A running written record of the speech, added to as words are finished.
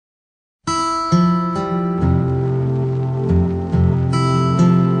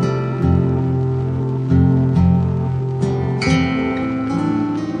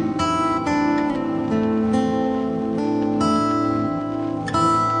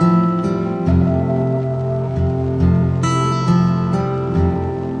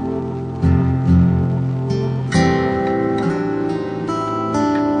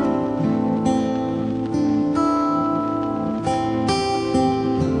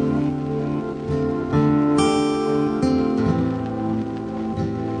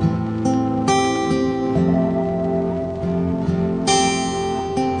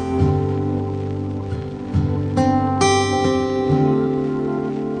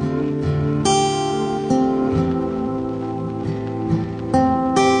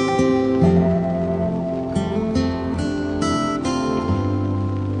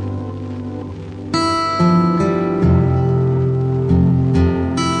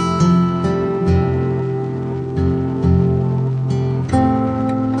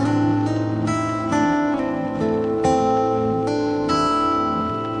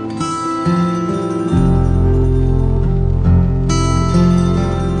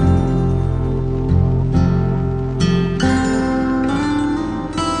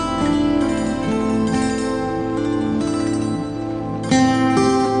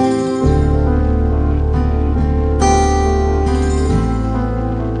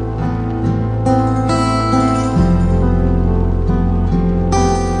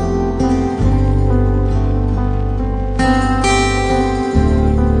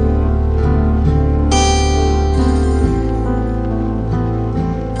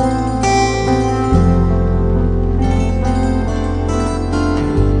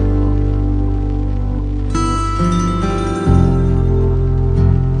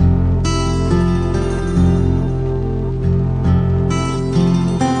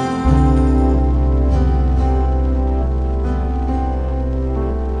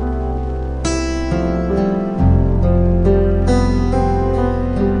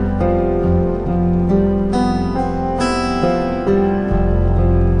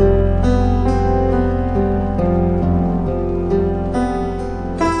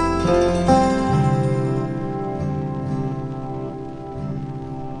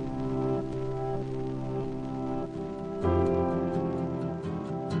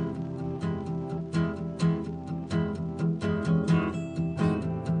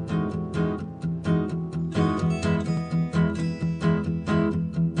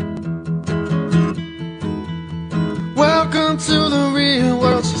to the real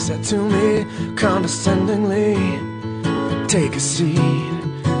world, she said to me condescendingly. Take a seat,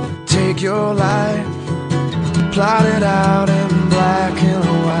 take your life, plot it out in black and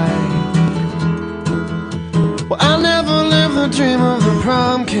white. Well, I never lived the dream of the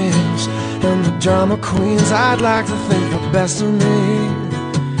prom kings and the drama queens. I'd like to think the best of me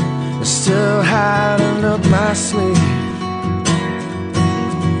is still hiding up my sleeve,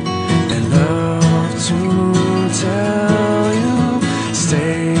 and love to tell you,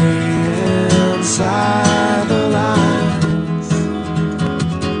 stay inside the lines.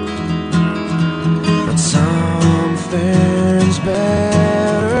 But something's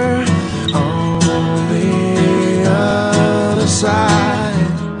better on the other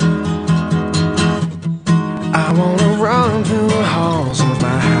side. I wanna run through the halls of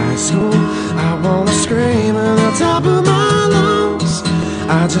my high school. I wanna scream at the top of my lungs.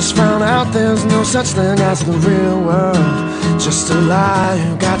 I just found out there's no such thing as the real world, just a lie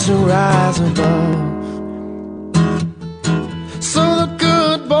you got to rise above. So the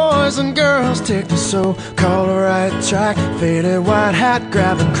good boys and girls take the so-called right track, faded white hat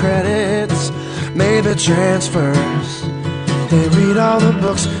grabbing credits, maybe transfers. They read all the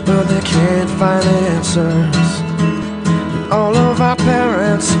books but they can't find answers. All of our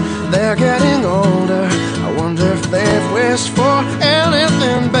parents, they're getting older. I wonder if they've wished for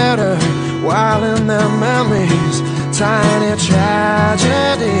anything better, while in their memories, tiny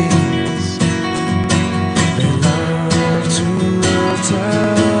tragedies. They love to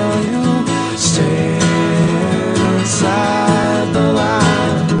tell you, stay inside the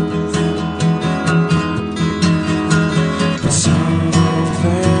lines. But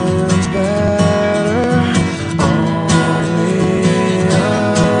something's better on the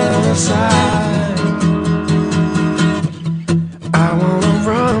other side. I wanna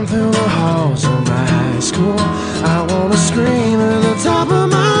run through the halls of my high school. I wanna scream at the top of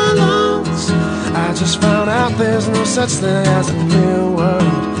my lungs. I just found out there's no such thing as a real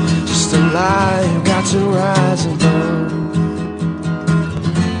world, just a lie you got to rise above.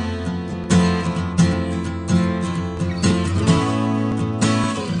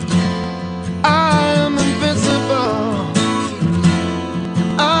 I am invincible.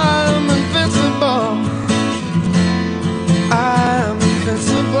 I am invincible. I am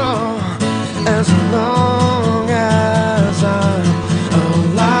invincible as long as I'm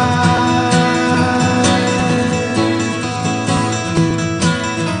alive.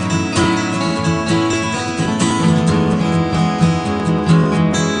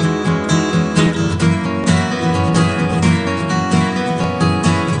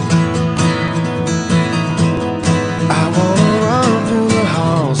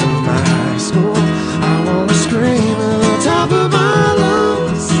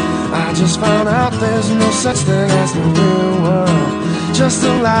 there's no such thing as the real world, just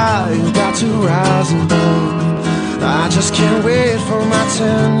a lie you got to rise above. I just can't wait for my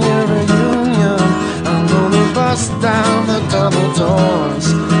 10-year reunion. I'm gonna bust down the double doors,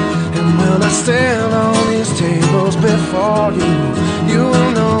 and when I stand on these tables before you, you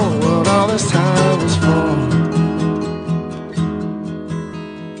will know what all this time was for.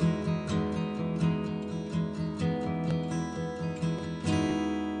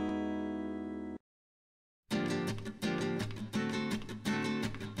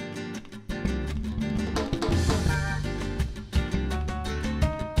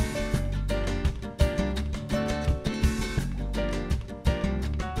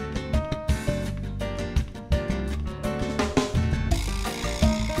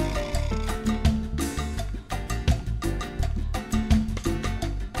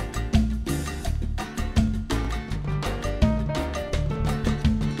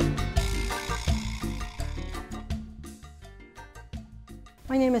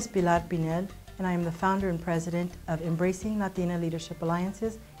 My name is Pilar Pinel, and I am the founder and president of Embracing Latina Leadership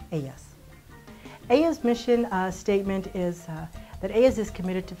AllianceS, ELLAS. ELLAS' mission statement is that ELLAS is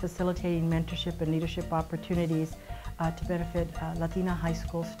committed to facilitating mentorship and leadership opportunities to benefit Latina high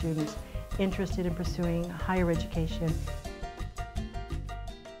school students interested in pursuing higher education.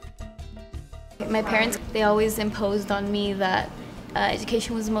 My parents, they always imposed on me that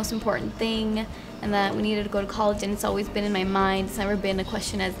education was the most important thing, and that we needed to go to college, and it's always been in my mind. It's never been a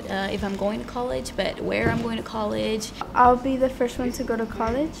question as if I'm going to college, but where I'm going to college. I'll be the first one to go to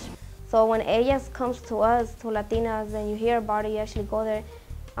college. So when ELLAS comes to us, to Latinas, and you hear about it, you actually go there,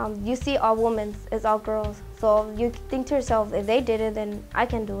 you see all women, it's all girls. So you think to yourself, if they did it, then I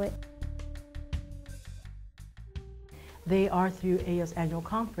can do it. They are, through ELLAS' annual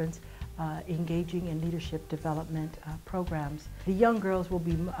conference, engaging in leadership development programs. The young girls will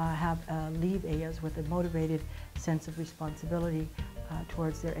leave ELLAS with a motivated sense of responsibility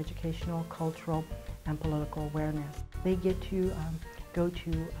towards their educational, cultural, and political awareness. They get to go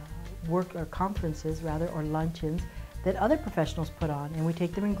to work or conferences, rather, or luncheons that other professionals put on, and we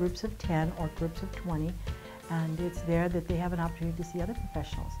take them in groups of 10 or groups of 20, and it's there that they have an opportunity to see other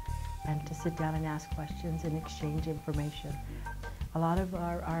professionals and to sit down and ask questions and exchange information. A lot of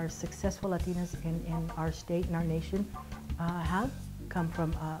our successful Latinas in our state and our nation have come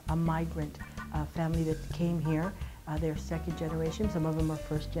from a migrant family that came here. They're second generation, some of them are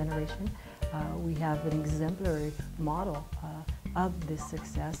first generation. We have an exemplary model of this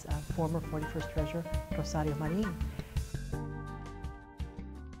success, former 41st Treasurer Rosario Marín.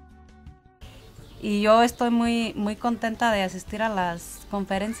 Y yo estoy muy contenta de asistir a las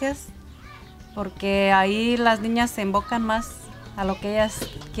conferencias porque ahí las niñas se invocan más a lo que ellas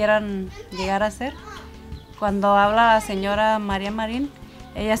quieran llegar a ser. Cuando habla la señora María Marín,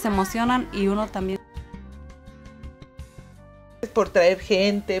 ellas se emocionan y uno también. Por traer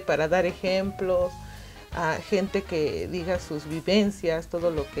gente, para dar ejemplos, a gente que diga sus vivencias,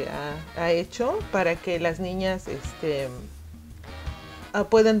 todo lo que ha hecho, para que las niñas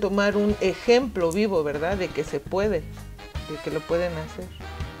puedan tomar un ejemplo vivo, ¿verdad? De que se puede, de que lo pueden hacer.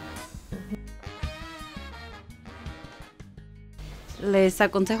 Les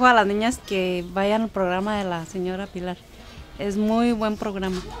aconsejo a las niñas que vayan al programa de la señora Pilar. Es muy buen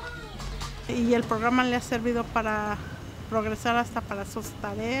programa. Y el programa le ha servido para progresar hasta para sus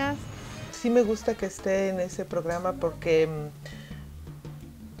tareas. Sí me gusta que esté en ese programa porque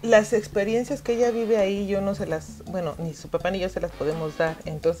las experiencias que ella vive ahí, yo no se las, bueno, ni su papá ni yo se las podemos dar.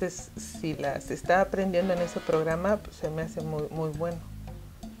 Entonces, si las está aprendiendo en ese programa, pues se me hace muy bueno.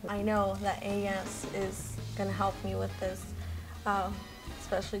 I know that ELLAS is going to help me with this.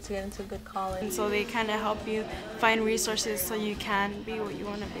 Especially to get into a good college. And so they kind of help you find resources so you can be what you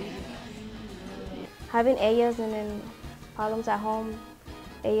want to be. Having ELLAS and then problems at home,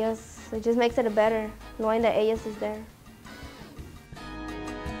 ELLAS, it just makes it better, knowing that ELLAS is there.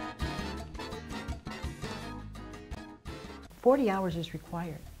 "40 hours is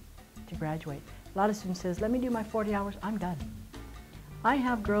required to graduate. A lot of students says, let me do my 40 hours, I'm done. I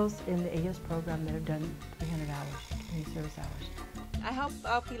have girls in the ELLAS program that have done 300 hours, community service hours. I help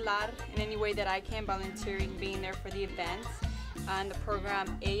Pilar in any way that I can, volunteering, being there for the events and the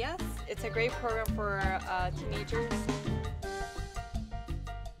program ELLAS. It's a great program for teenagers.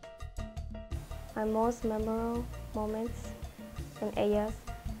 My most memorable moments in ELLAS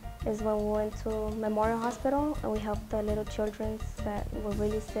is when we went to Memorial Hospital and we helped the little children that were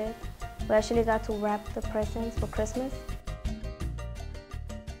really sick. We actually got to wrap the presents for Christmas.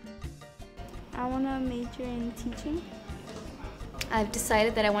 I want to major in teaching. I've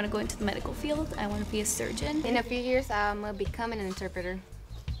decided that I want to go into the medical field. I want to be a surgeon. In a few years, I'm going to become an interpreter.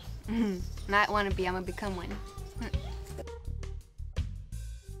 Not want to be, I'm going to become one.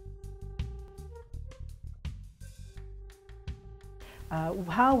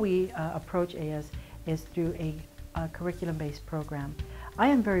 How we approach ELLAS is through a curriculum-based program. I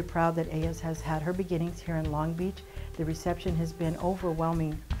am very proud that ELLAS has had her beginnings here in Long Beach. The reception has been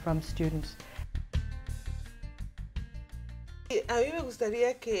overwhelming from students. A mí me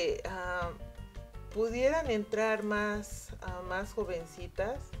gustaría que pudieran entrar más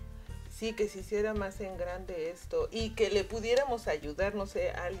jovencitas, sí, que se hiciera más en grande esto y que le pudiéramos ayudar, no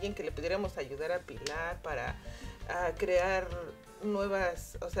sé, a alguien que le pudiéramos ayudar a Pilar para crear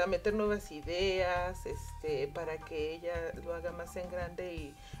nuevas, o sea, meter nuevas ideas, para que ella lo haga más en grande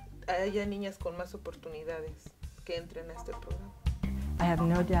y haya niñas con más oportunidades que entren a este programa. I have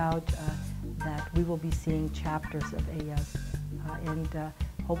no doubt that we will be seeing chapters of ELLAS, and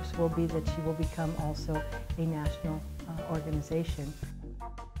hopes will be that she will become also a national organization.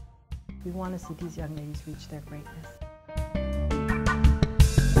 We want to see these young ladies reach their greatness.